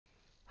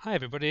Hi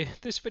everybody,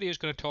 this video is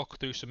going to talk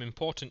through some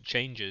important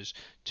changes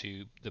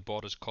to the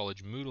Borders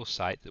College Moodle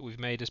site that we've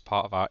made as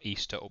part of our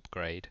Easter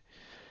upgrade.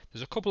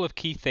 There's a couple of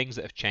key things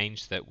that have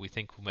changed that we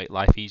think will make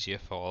life easier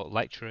for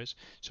lecturers,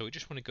 so we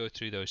just want to go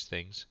through those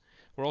things.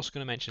 We're also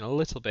going to mention a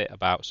little bit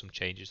about some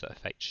changes that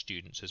affect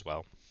students as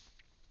well.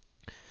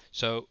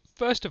 So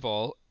first of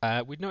all,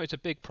 we've noticed a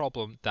big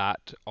problem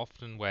that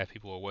often where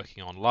people are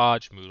working on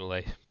large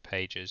Moodle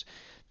pages,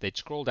 they'd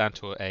scroll down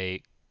to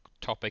a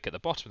topic at the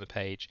bottom of the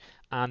page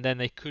and then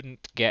they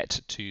couldn't get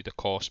to the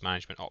course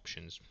management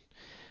options.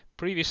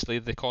 Previously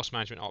the course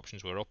management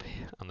options were up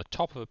on the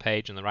top of the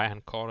page in the right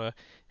hand corner.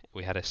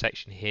 We had a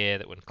section here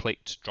that when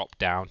clicked dropped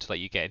down to let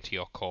you get into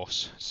your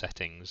course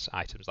settings,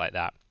 items like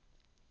that.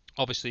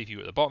 Obviously if you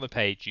were at the bottom of the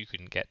page you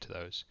couldn't get to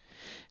those.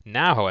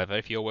 Now however,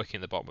 if you're working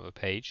at the bottom of the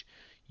page,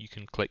 you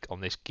can click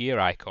on this gear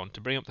icon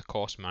to bring up the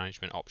course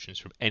management options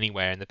from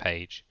anywhere in the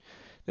page.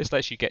 This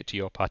lets you get to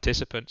your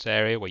participants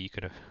area where you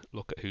can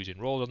look at who's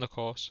enrolled on the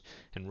course,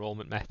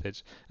 enrollment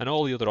methods, and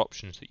all the other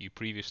options that you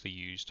previously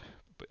used,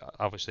 but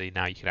obviously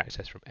now you can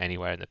access from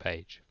anywhere in the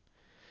page.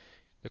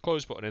 The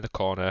close button in the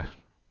corner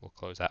will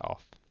close that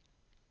off.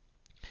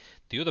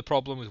 The other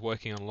problem with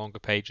working on longer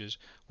pages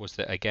was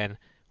that again,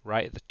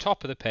 right at the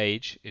top of the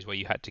page is where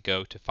you had to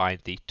go to find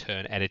the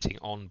Turn Editing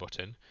On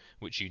button,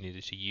 which you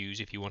needed to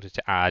use if you wanted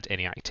to add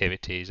any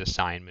activities,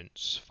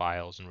 assignments,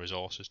 files, and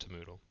resources to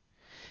Moodle.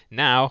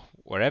 Now,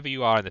 wherever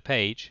you are in the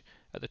page,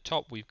 at the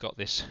top we've got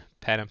this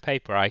pen and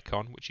paper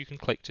icon which you can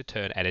click to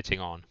turn editing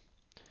on.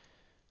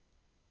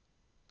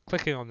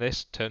 Clicking on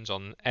this turns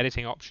on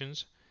editing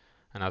options,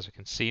 and as we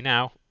can see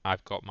now,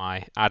 I've got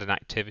my add an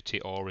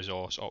activity or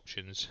resource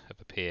options have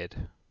appeared.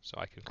 So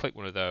I can click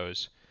one of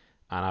those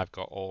and I've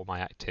got all my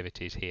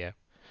activities here.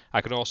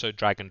 I can also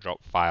drag and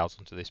drop files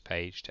onto this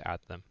page to add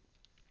them.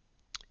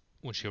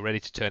 Once you're ready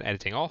to turn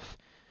editing off,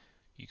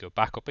 you go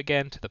back up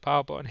again to the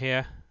power button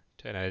here,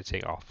 turn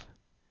editing off,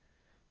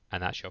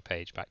 and that's your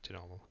page back to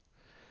normal.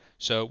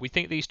 So we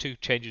think these two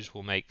changes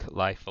will make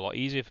life a lot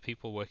easier for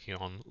people working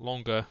on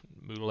longer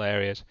Moodle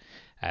areas.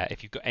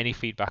 If you've got any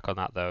feedback on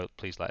that though,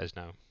 please let us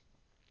know.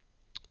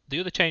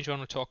 The other change I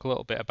want to talk a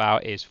little bit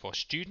about is for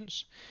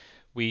students.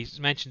 We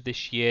mentioned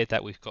this year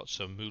that we've got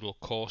some Moodle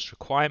course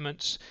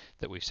requirements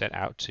that we've sent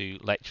out to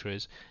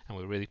lecturers, and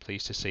we're really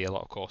pleased to see a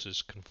lot of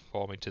courses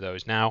conforming to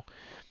those now.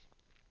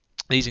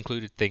 These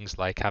included things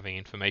like having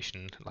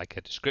information like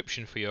a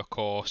description for your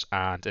course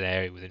and an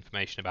area with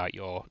information about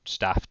your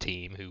staff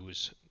team who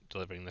was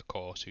delivering the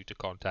course, who to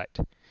contact.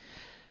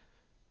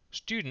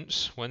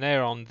 Students, when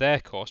they're on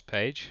their course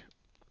page,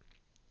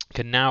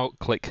 can now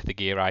click the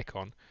gear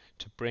icon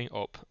to bring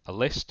up a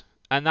list,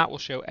 and that will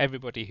show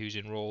everybody who's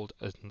enrolled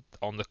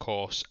on the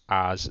course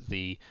as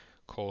the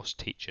course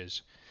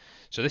teachers.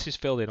 So this is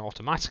filled in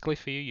automatically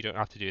for you. You don't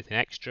have to do anything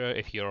extra.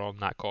 If you're on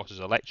that course as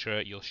a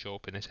lecturer, you'll show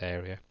up in this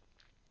area.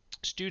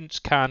 Students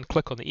can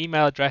click on the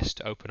email address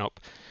to open up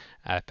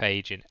a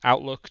page in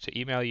Outlook to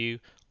email you,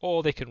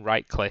 or they can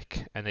right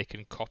click and they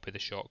can copy the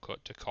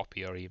shortcut to copy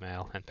your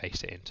email and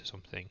paste it into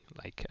something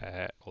like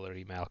other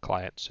email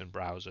clients and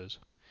browsers.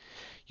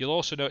 You'll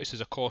also notice there's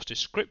a course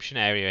description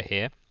area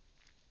here.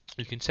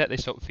 You can set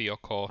this up for your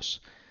course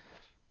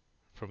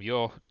from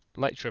your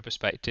lecturer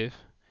perspective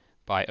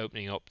by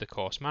opening up the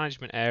course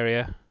management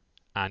area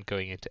and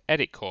going into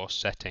edit course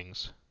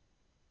settings,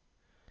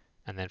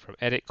 and then from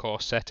edit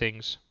course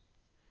settings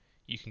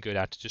you can go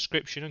down to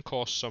description and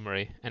course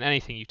summary, and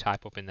anything you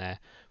type up in there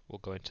will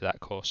go into that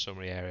course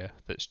summary area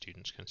that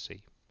students can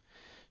see.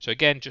 So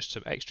again, just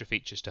some extra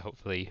features to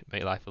hopefully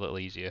make life a little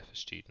easier for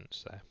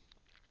students there.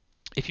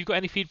 If you've got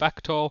any feedback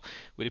at all,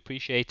 we'd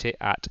appreciate it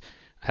at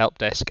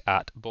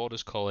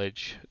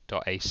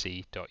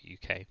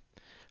helpdesk@borderscollege.ac.uk.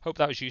 Hope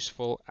that was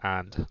useful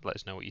and let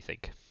us know what you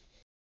think.